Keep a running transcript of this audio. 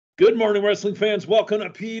Good morning, wrestling fans. Welcome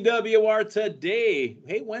to PWR today.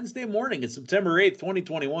 Hey, Wednesday morning. It's September 8th,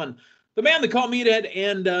 2021. The man they call Meathead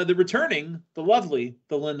and the returning, the lovely,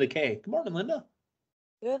 the Linda K. Good morning, Linda.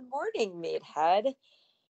 Good morning, Meathead.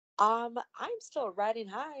 I'm still riding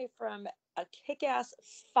high from a kick-ass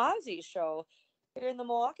Fozzy show here in the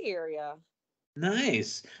Milwaukee area.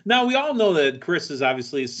 Nice. Now, we all know that Chris is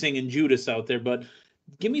obviously singing Judas out there, but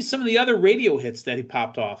give me some of the other radio hits that he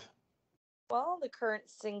popped off. Well, the current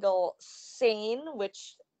single, Sane,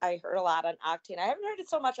 which I heard a lot on Octane. I haven't heard it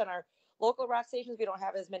so much on our local rock stations. We don't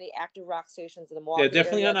have as many active rock stations in the Milwaukee area. Yeah,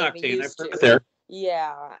 definitely on that we Octane. I've used heard to. it there.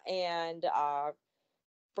 Yeah, and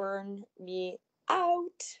Burn Me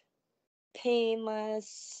Out,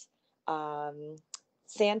 Painless,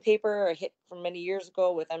 Sandpaper, a hit from many years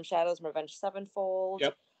ago with M Shadows and Revenge Sevenfold.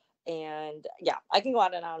 Yep. And yeah, I can go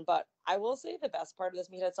on and on, but I will say the best part of this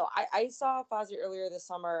Meathead. So I saw Fozzy earlier this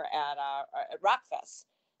summer at Rockfest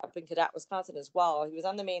up in Cadet, Wisconsin as well. He was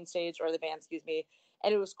on the main stage, or the band, excuse me,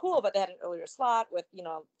 and it was cool, but they had an earlier slot with,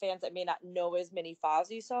 fans that may not know as many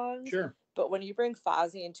Fozzy songs. Sure. But when you bring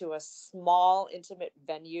Fozzy into a small, intimate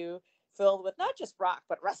venue filled with not just rock,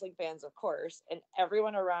 but wrestling fans, of course, and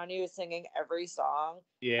everyone around you is singing every song,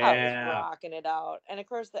 I was rocking it out. And of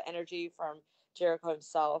course, the energy from Jericho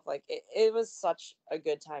himself, like it was such a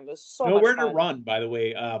good time. It was so Nowhere much fun. to Run, by the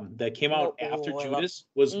way, that came out after Judas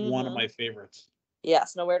was one of my favorites.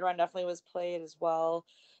 Yes, Nowhere to Run definitely was played as well.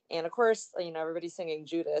 And of course, everybody's singing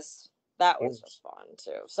Judas. That was just fun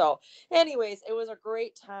too. So anyways, it was a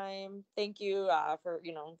great time. Thank you for,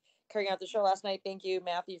 carrying out the show last night. Thank you,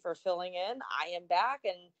 Matthew, for filling in. I am back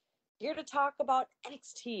and here to talk about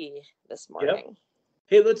NXT this morning. Yep.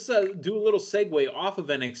 Hey, let's do a little segue off of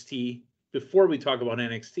NXT before we talk about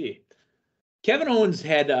NXT. Kevin Owens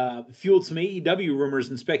had fueled some AEW rumors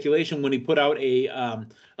and speculation when he put out a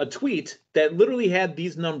tweet that literally had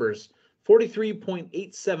these numbers: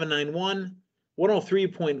 43.8791,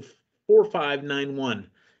 103.4591.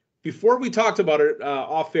 Before we talked about it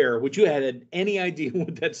off air, would you have had any idea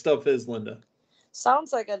what that stuff is, Linda?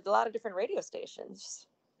 Sounds like a lot of different radio stations.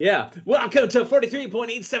 Yeah. Welcome to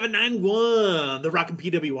 43.8791, the Rockin'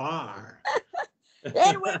 PWR.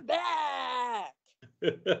 And we're back.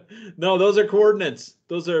 No, those are coordinates.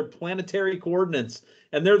 Those are planetary coordinates,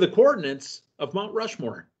 and they're the coordinates of Mount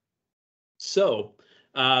Rushmore. So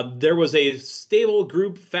there was a stable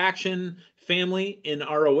group, faction, family in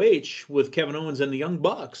ROH with Kevin Owens and the Young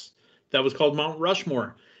Bucks that was called Mount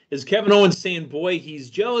Rushmore. Is Kevin Owens saying, boy,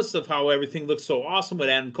 he's jealous of how everything looks so awesome with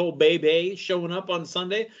Adam Cole Baby showing up on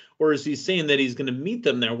Sunday? Or is he saying that he's going to meet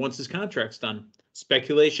them there once his contract's done?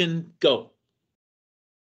 Speculation, go.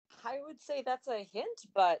 I would say that's a hint,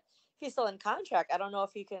 but if he's still in contract, I don't know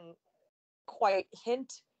if he can quite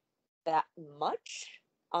hint that much.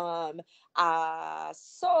 So I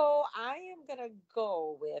am going to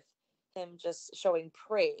go with him just showing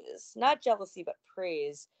praise, not jealousy, but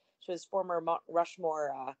praise to his former Mount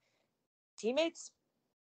Rushmore teammates.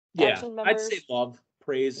 Yeah, I'd say love,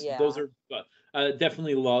 praise. Yeah. Those are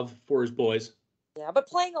definitely love for his boys. Yeah, but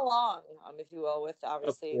playing along, if you will, with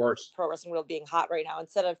obviously Pro Wrestling World being hot right now.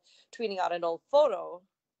 Instead of tweeting out an old photo,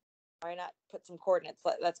 why not put some coordinates?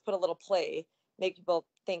 Let's put a little play, make people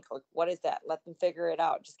think, like, what is that? Let them figure it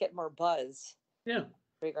out. Just get more buzz. Yeah.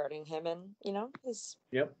 Regarding him and his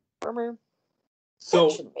former.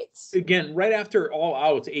 So again, right after All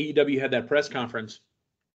Out, AEW had that press conference,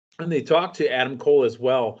 and they talked to Adam Cole as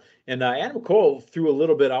well. And Adam Cole threw a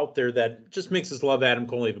little bit out there that just makes us love Adam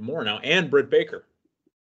Cole even more now, and Britt Baker.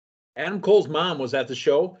 Adam Cole's mom was at the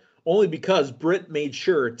show only because Britt made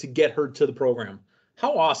sure to get her to the program.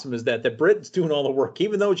 How awesome is that Britt's doing all the work?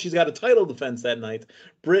 Even though she's got a title defense that night,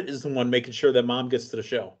 Britt is the one making sure that mom gets to the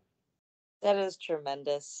show. That is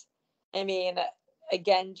tremendous. I mean,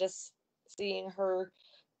 again, just seeing her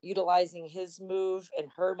utilizing his move in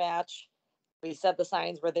her match. We said the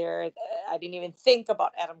signs were there. I didn't even think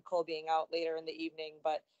about Adam Cole being out later in the evening,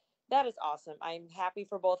 but that is awesome. I'm happy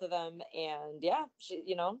for both of them. And yeah, she's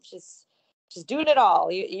doing it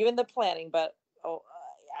all, even the planning. But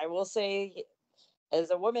I will say,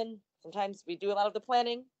 as a woman, sometimes we do a lot of the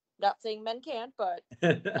planning. Not saying men can't, but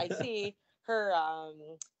I see her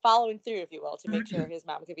following through, if you will, to make sure his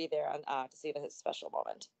mom could be there to see his special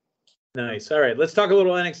moment. Nice. All right, let's talk a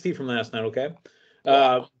little NXT from last night, okay?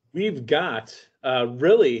 We've got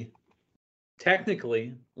really,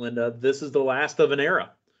 technically, Linda, this is the last of an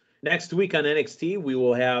era. Next week on NXT, we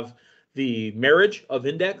will have the marriage of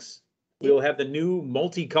Index. We will have the new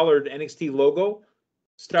multicolored NXT logo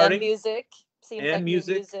starting. And music. Seems like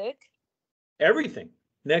music. Everything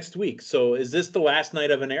next week. So is this the last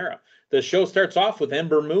night of an era? The show starts off with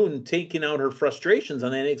Ember Moon taking out her frustrations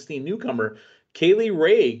on NXT newcomer Kaylee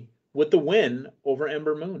Ray with the win over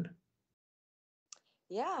Ember Moon.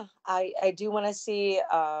 Yeah, I do want to see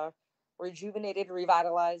rejuvenated,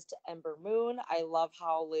 revitalized Ember Moon. I love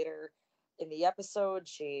how later in the episode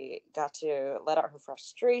she got to let out her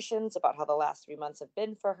frustrations about how the last 3 months have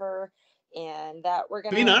been for her, and that we're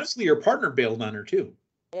I mean, gonna. honestly, her partner bailed on her too.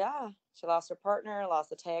 Yeah, she lost her partner, lost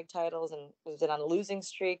the tag titles, and was been on a losing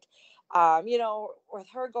streak. With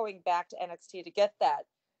her going back to NXT to get that,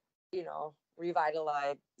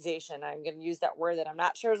 revitalization. I'm going to use that word that I'm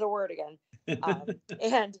not sure is a word again. And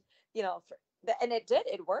and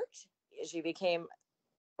it worked. She became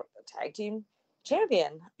a tag team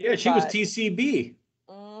champion. Yeah, she was TCB.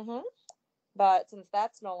 Mm-hmm. But since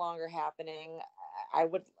that's no longer happening, I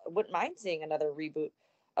wouldn't mind seeing another reboot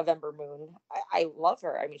of Ember Moon. I love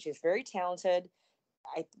her. I mean, she's very talented.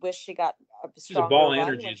 I wish she got a She's a stronger ball of run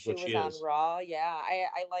energy when is she what was she on is. Raw. Yeah,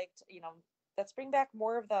 I liked, let's bring back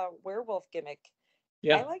more of the werewolf gimmick. I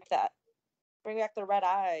Yeah. like that. Bring back the red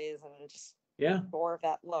eyes and just more of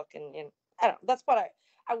that look. And I don't know. That's what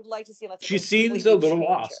I would like to see. Unless She they're seems completely a little change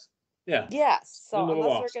her. lost. Yeah. Yes. A So little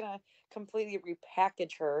unless they're lost. gonna completely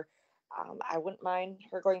repackage her, I wouldn't mind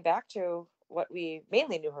her going back to what we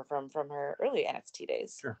mainly knew her from her early NXT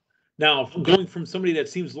days. Sure. Now, going from somebody that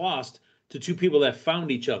seems lost to two people that found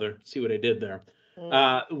each other. See what I did there?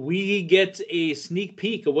 We get a sneak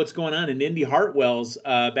peek of what's going on in Indy Hartwell's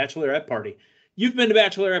bachelorette party. You've been to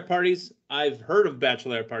bachelorette parties. I've heard of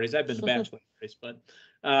bachelorette parties. I've been to bachelorette parties,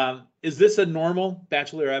 but is this a normal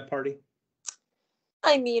bachelorette party?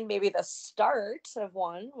 I mean, maybe the start of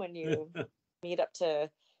one when you meet up to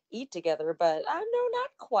eat together, but no, not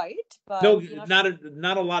quite. But no,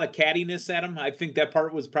 not a lot of cattiness at him. I think that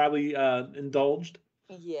part was probably indulged.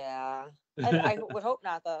 Yeah, I would hope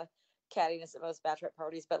not the cattiness at most bachelorette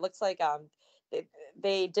parties, but it looks like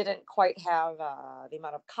they didn't quite have the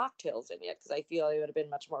amount of cocktails in yet because I feel it would have been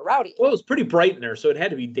much more rowdy. Well, it was pretty bright in there, so it had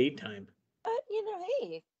to be daytime. But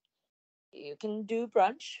hey, you can do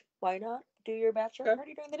brunch. Why not do your bachelorette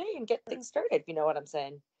party during the day and get things started? If you know what I'm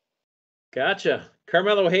saying. Gotcha.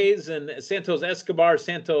 Carmelo Hayes and Santos Escobar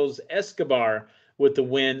with the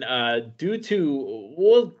win due to,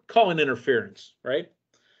 we'll call an interference, right?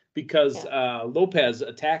 Because Lopez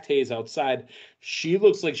attacked Hayes outside. She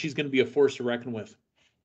looks like she's going to be a force to reckon with.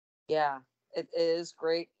 Yeah, it is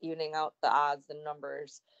great evening out the odds, the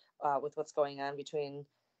numbers with what's going on between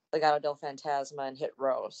Legado del Fantasma and Hit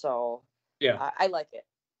Row. So yeah, I like it.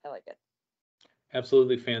 I like it.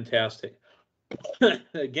 Absolutely fantastic.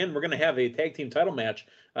 Again, we're going to have a tag team title match.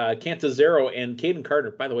 Cantazero and Kaden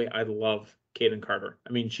Carter. By the way, I love Kaden Carter.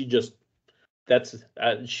 I mean, she's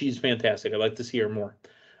fantastic. I'd like to see her more.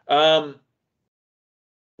 The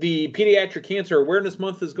Pediatric Cancer Awareness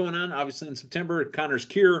Month is going on, obviously in September. Connor's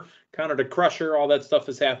Cure, Connor the Crusher, all that stuff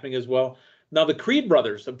is happening as well. Now, the Creed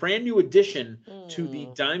brothers, a brand new addition to the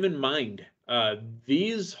Diamond Mine.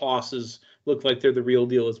 These hosses look like they're the real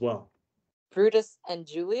deal as well. Brutus and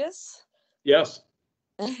Julius? Yes.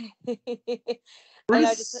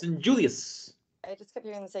 Brutus and Julius. I just kept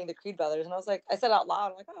hearing them saying the Creed brothers, and I said out loud,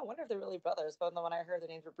 I'm like, oh, I wonder if they're really brothers. But then when I heard the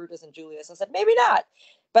names were Brutus and Julius, I said, maybe not.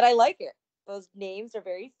 But I like it. Those names are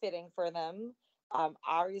very fitting for them.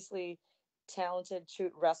 Obviously, talented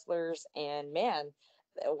shoot wrestlers, and man,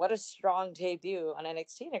 what a strong debut on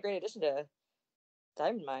NXT and a great addition to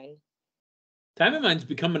Diamond Mine. Diamond Mine's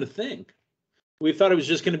becoming a thing. We thought it was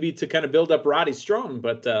just going to be to kind of build up Roddy Strong,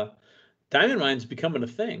 but Diamond Mine's becoming a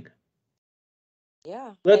thing.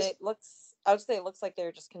 Yeah, and I would say it looks like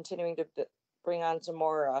they're just continuing to bring on some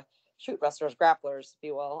more shoot wrestlers, grapplers, if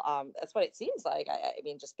you will. That's what it seems like. I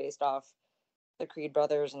mean, just based off the Creed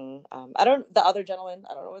brothers and the other gentleman,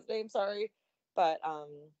 I don't know his name, sorry, but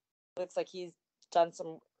looks like he's done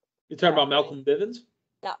some. You're talking about Malcolm Bivens?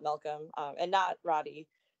 Not Malcolm, and not Roddy.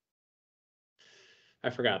 I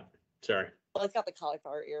forgot. Sorry. Well, he's got the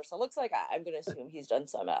cauliflower ear, so it looks like I'm going to assume he's done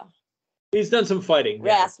some. He's done some fighting.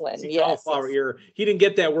 Wrestling, yes. Cauliflower ear. He didn't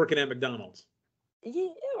get that working at McDonald's. Yeah,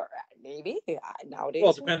 maybe. Nowadays.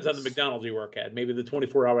 Well, it depends on the McDonald's you work at. Maybe the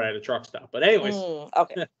 24-hour at a truck stop. But anyways.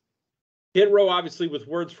 Okay. Hit Row, obviously, with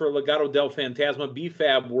words for Legado del Fantasma.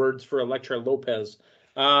 BFAB words for Elektra Lopez.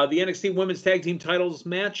 The NXT Women's Tag Team Titles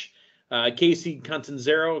match. Casey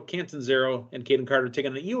Catanzaro, and Kaden Carter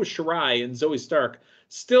taking on Io Shirai and Zoe Stark.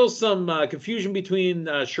 Still some confusion between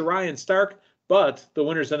Shirai and Stark, but the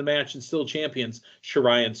winners of the match and still champions,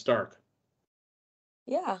 Shirai and Stark.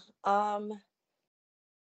 Yeah.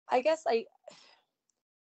 I guess I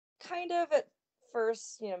kind of at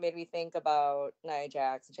first, made me think about Nia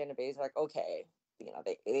Jax and Shayna Baszler. Like, okay,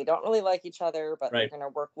 they don't really like each other, but they're Right. going to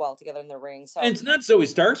work well together in the ring. So And it's not Zoe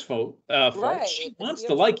Stark's fault. right, She it's wants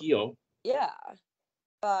to like Io. Yeah.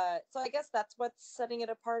 But so I guess that's what's setting it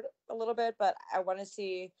apart a little bit, but I want to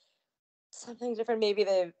see something different. Maybe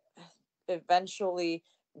they eventually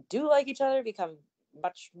do like each other, become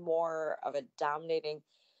much more of a dominating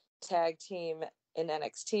tag team in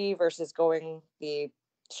NXT versus going the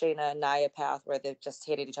Shayna and Nia path where they've just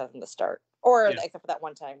hated each other from the start. Or Yeah. except for that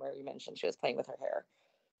one time where you mentioned she was playing with her hair.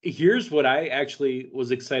 Here's what I actually was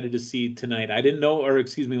excited to see tonight. I didn't know, or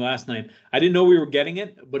excuse me, last night. I didn't know we were getting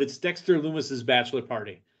it, but it's Dexter Loomis's bachelor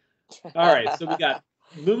party. All right, so we got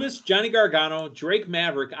Loomis, Johnny Gargano, Drake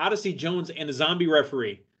Maverick, Odyssey Jones, and a zombie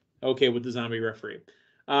referee. Okay, with the zombie referee.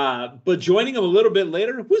 But joining him a little bit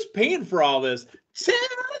later, who's paying for all this? To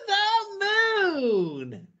the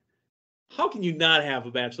moon. How can you not have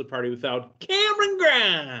a bachelor party without Cameron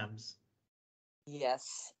Grimes?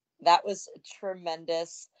 Yes, that was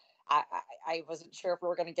tremendous. I wasn't sure if we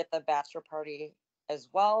were going to get the bachelor party as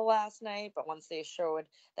well last night, but once they showed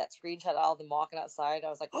that screenshot of all them walking outside, I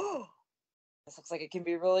was like, oh, this looks like it can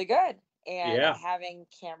be really good. And Yeah. having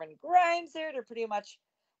Cameron Grimes there to pretty much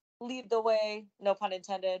lead the way, no pun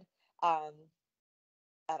intended, I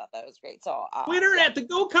thought that was great. So Winner yeah. at the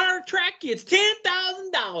go-kart track gets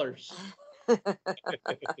 $10,000. But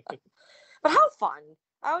how fun.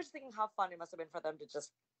 I was thinking how fun it must have been for them to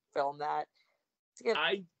just film that.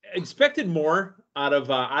 I expected more out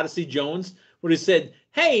of Odyssey Jones when he said,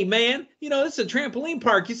 hey, man, this is a trampoline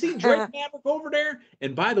park. You see Drake Maverick over there?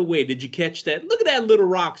 And by the way, did you catch that? Look at that little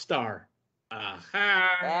rock star. Yes.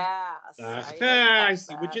 I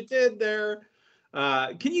see what you did there.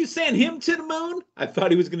 Can you send him to the moon? I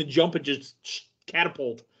thought he was going to jump and just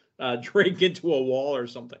catapult Drake into a wall or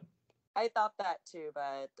something. I thought that too,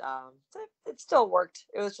 but it still worked.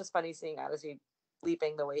 It was just funny seeing Odyssey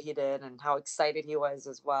leaping the way he did and how excited he was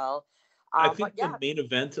as well. I think the main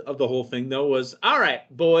event of the whole thing, though, was, all right,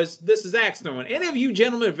 boys, this is axe throwing. Any of you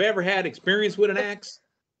gentlemen have ever had experience with an axe?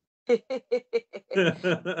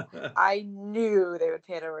 I knew they would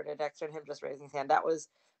pan over to Dexter and him just raising his hand. That was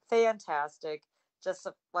fantastic. Just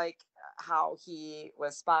like how he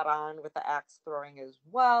was spot on with the axe throwing as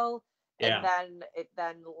well. Yeah. And then it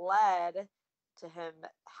led to him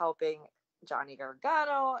helping Johnny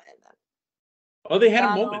Gargano. And then they had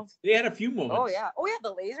a moment. They had a few moments. Oh, yeah.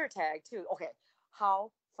 The laser tag, too. Okay.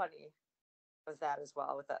 How funny was that as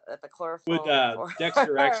well with the chloroform? With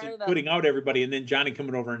Dexter actually putting out everybody and then Johnny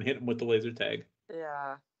coming over and hitting him with the laser tag.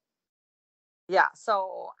 Yeah. Yeah.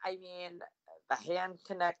 So, I mean, the hand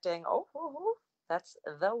connecting. That's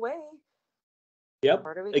the way. Yep.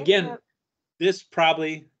 Again, this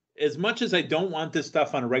probably, as much as I don't want this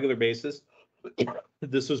stuff on a regular basis,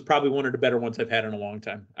 this was probably one of the better ones I've had in a long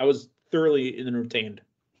time. I was thoroughly entertained.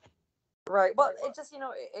 Right. Well, it just,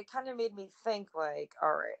 it kind of made me think like,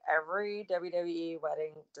 all right, every WWE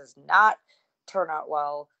wedding does not turn out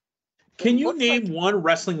well. Can you name one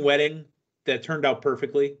wrestling wedding that turned out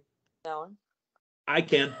perfectly? No. I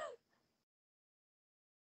can.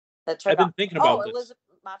 I've been thinking about this.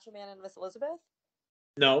 Macho Man and Miss Elizabeth?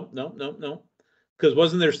 No. Because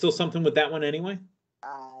wasn't there still something with that one anyway?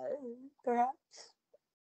 Perhaps.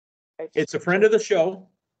 It's a friend of the show.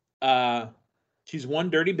 She's one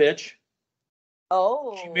dirty bitch.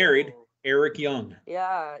 Oh. She married Eric Young.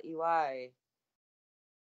 Yeah, EY.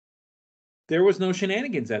 There was no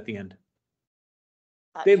shenanigans at the end.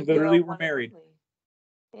 They literally were married.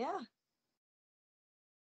 Yeah.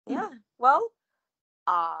 Yeah. Well,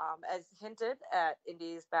 as hinted at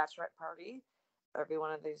Indy's bachelorette party, every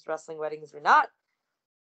one of these wrestling weddings do not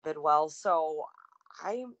bid well. So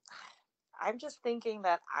I'm just thinking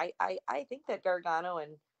that I think that Gargano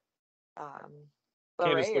and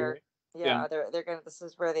LeRae are they're gonna. This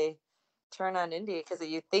is where they turn on Indy because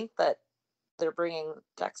you think that they're bringing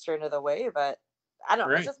Dexter into the way, but I don't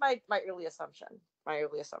know. It's just my early assumption.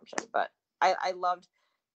 But I loved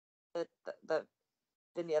the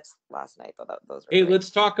vignettes last night. Those were great. Let's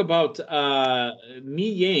talk about Mi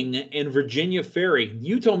Ying and Virginia Ferry.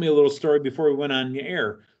 You told me a little story before we went on the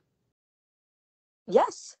air.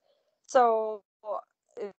 Yes. So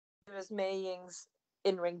it was Mei Ying's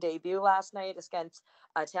in-ring debut last night against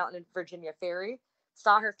talented Virginia Ferry.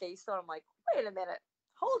 Saw her face, so I'm like, wait a minute.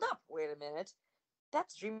 Hold up. Wait a minute.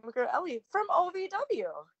 That's Dream Girl Ellie from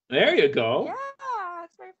OVW. There you go. Yeah,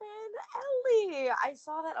 it's my friend Ellie. I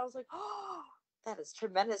saw that. I was like, oh, that is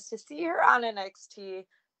tremendous to see her on NXT.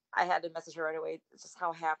 I had to message her right away. Just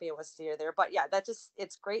how happy I was to see her there. But yeah,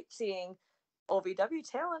 it's great seeing OVW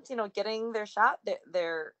talent, getting their shot,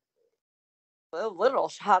 their literal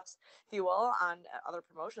shots, if you will, on other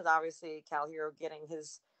promotions. Obviously, Cal Hero getting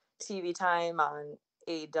his TV time on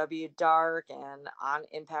AEW Dark and on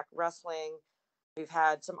Impact Wrestling. We've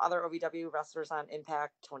had some other OVW wrestlers on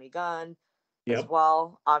Impact, Tony Gunn as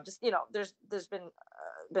well. Just there's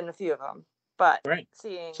been a few of them, but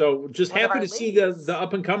seeing so just happy to see the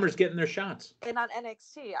up and comers getting their shots. And on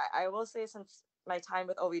NXT, I will say, since my time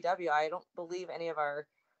with OVW, I don't believe any of our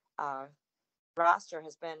roster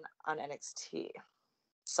has been on NXT.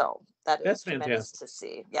 So that's tremendous to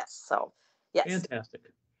see. Yes. So yes, fantastic.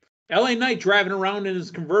 LA Knight driving around in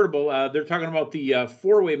his convertible. They're talking about the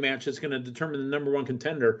four-way match that's going to determine the number one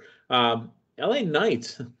contender. LA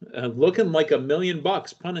Knight looking like $1 million,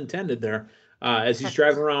 pun intended there, as he's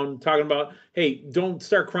driving around talking about, hey, don't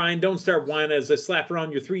start crying, don't start whining as I slap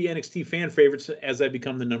around your 3 NXT fan favorites as I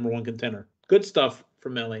become the number one contender. Good stuff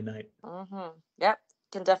from LA Knight. Mm-hmm. Yep.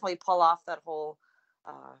 Can definitely pull off that whole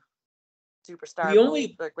superstar. The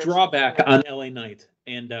only drawback on LA Knight,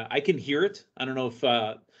 and I can hear it. I don't know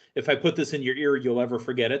if I put this in your ear, you'll ever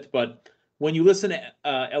forget it. But when you listen to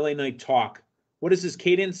LA Knight talk, what is his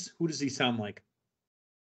cadence? Who does he sound like?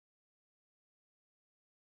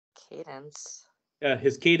 Cadence.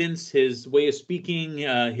 His cadence, his way of speaking,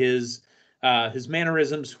 his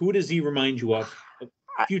mannerisms. Who does he remind you of?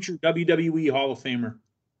 A future WWE Hall of Famer.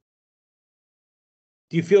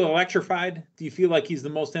 Do you feel electrified? Do you feel like he's the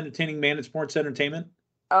most entertaining man in sports entertainment?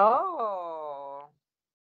 Oh,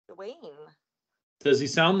 Dwayne. Does he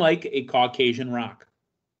sound like a Caucasian Rock?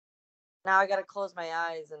 Now I got to close my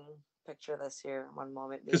eyes and picture this here one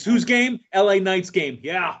moment. Because whose game? LA Knight's game.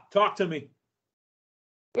 Yeah, talk to me.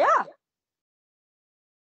 Yeah.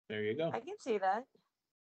 There you go. I can see that.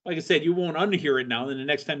 Like I said, you won't unhear it now. Then the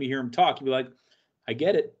next time you hear him talk, you'll be like, I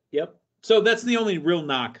get it. Yep. So that's the only real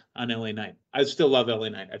knock on LA Knight. I still love LA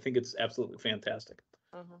Knight. I think it's absolutely fantastic.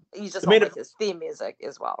 Mm-hmm. You just don't like his theme music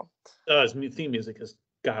as well. His theme music is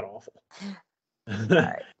god-awful.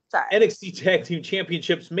 Sorry. NXT Tag Team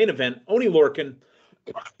Championships main event, Oney Lorcan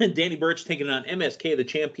and Danny Burch taking on MSK, the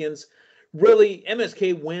champions. Really,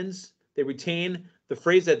 MSK wins. They retain the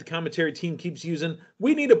phrase that the commentary team keeps using.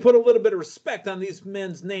 We need to put a little bit of respect on these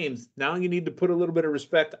men's names. Now you need to put a little bit of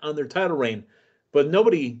respect on their title reign. But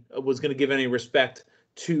nobody was going to give any respect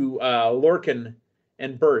to Lorcan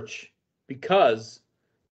and Burch because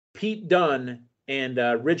Pete Dunne and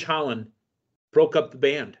Ridge Holland broke up the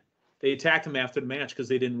band. They attacked him after the match because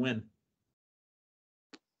they didn't win.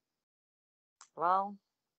 Well,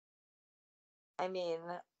 I mean,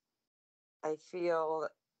 I feel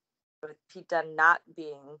with Pete Dunne not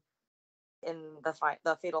being in the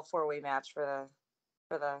fatal 4-way match for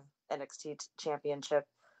the NXT championship,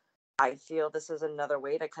 I feel this is another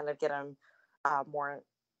way to kind of get him more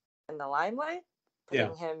in the limelight,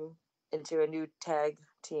 putting him into a new tag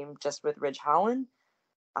team just with Ridge Holland.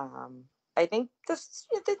 I think this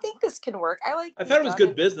can work. I thought it was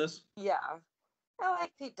good business. Yeah, I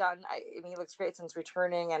like Pete Dunne. I mean, he looks great since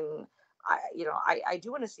returning, and I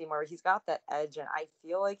do want to see more. He's got that edge, and I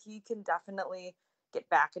feel like he can definitely get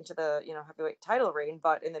back into the heavyweight title reign.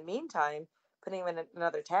 But in the meantime, putting him in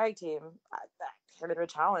another tag team, him and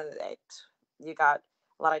Ridge Holland, you got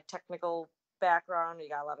a lot of technical background, you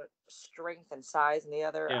got a lot of strength and size in the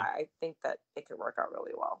other. Yeah. I think that it could work out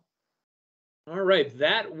really well. All right,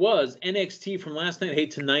 that was NXT from last night. Hey,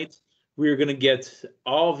 tonight we're going to get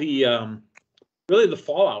all the really the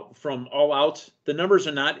fallout from All Out. The numbers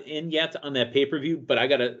are not in yet on that pay-per-view, but I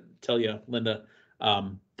got to tell you, Linda,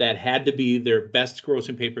 that had to be their best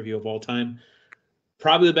grossing pay-per-view of all time.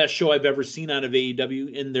 Probably the best show I've ever seen out of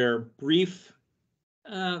AEW in their brief.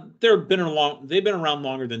 They've been around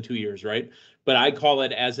longer than 2 years, right? But I call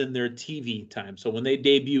it as in their TV time. So when they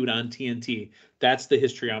debuted on TNT, that's the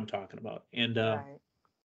history I'm talking about. And right.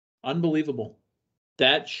 Unbelievable.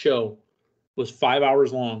 That show was 5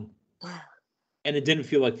 hours long, and it didn't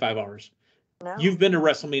feel like 5 hours. No. You've been to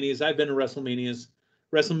WrestleManias. I've been to WrestleManias.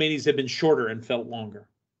 WrestleManias have been shorter and felt longer.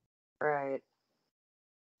 Right.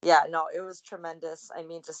 Yeah, no, it was tremendous. I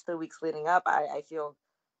mean, just the weeks leading up, I feel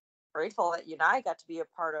grateful that you and I got to be a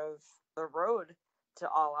part of the road to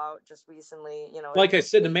All Out just recently. Like I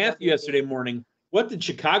said to Matthew yesterday morning, what did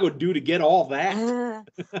Chicago do to get all that?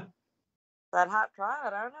 That hot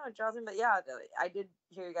crowd, I don't know, it draws me. But yeah, I did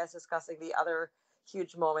hear you guys discussing the other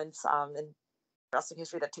huge moments in wrestling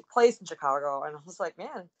history that took place in Chicago, and I was like,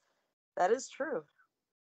 man, that is true.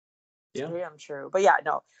 It's damn true. But yeah,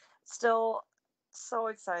 no, still so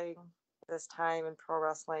exciting this time in pro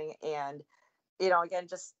wrestling, and again,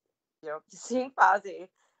 just seeing Fozzy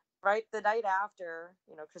right the night after,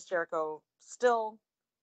 Chris Jericho still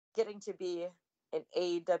getting to be an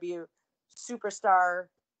AEW superstar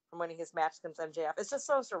from winning his match against MJF. It's just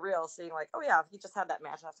so surreal seeing like, oh yeah, he just had that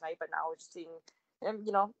match last night, but now we're just seeing And,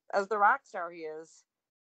 as the rock star he is,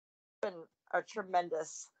 been a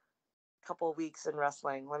tremendous couple weeks in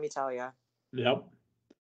wrestling, let me tell you. Yep.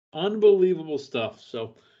 Unbelievable stuff.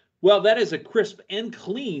 So, well, that is a crisp and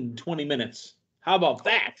clean 20 minutes. How about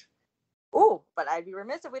that? Oh, but I'd be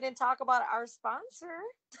remiss if we didn't talk about our sponsor.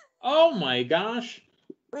 Oh my gosh.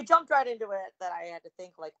 We jumped right into it that I had to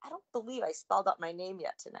think, I don't believe I spelled out my name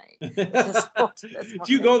yet tonight.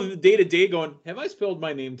 Do you go day to day going, have I spelled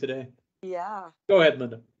my name today? Yeah. Go ahead,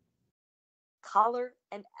 Linda. Collar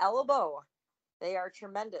and Elbow. They are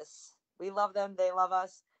tremendous. We love them. They love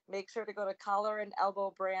us. Make sure to go to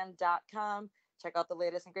collarandelbowbrand.com. Check out the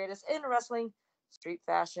latest and greatest in wrestling, street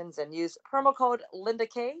fashions, and use promo code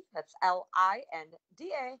LindaK. That's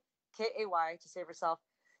LINDAKAY to save yourself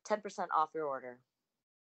 10% off your order.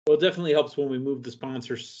 Well, it definitely helps when we move the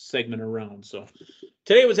sponsor segment around. So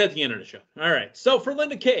today was at the end of the show. All right. So for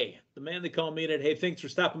Linda K, the man they call Meathead, hey, thanks for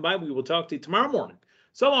stopping by. We will talk to you tomorrow morning.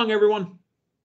 So long, everyone.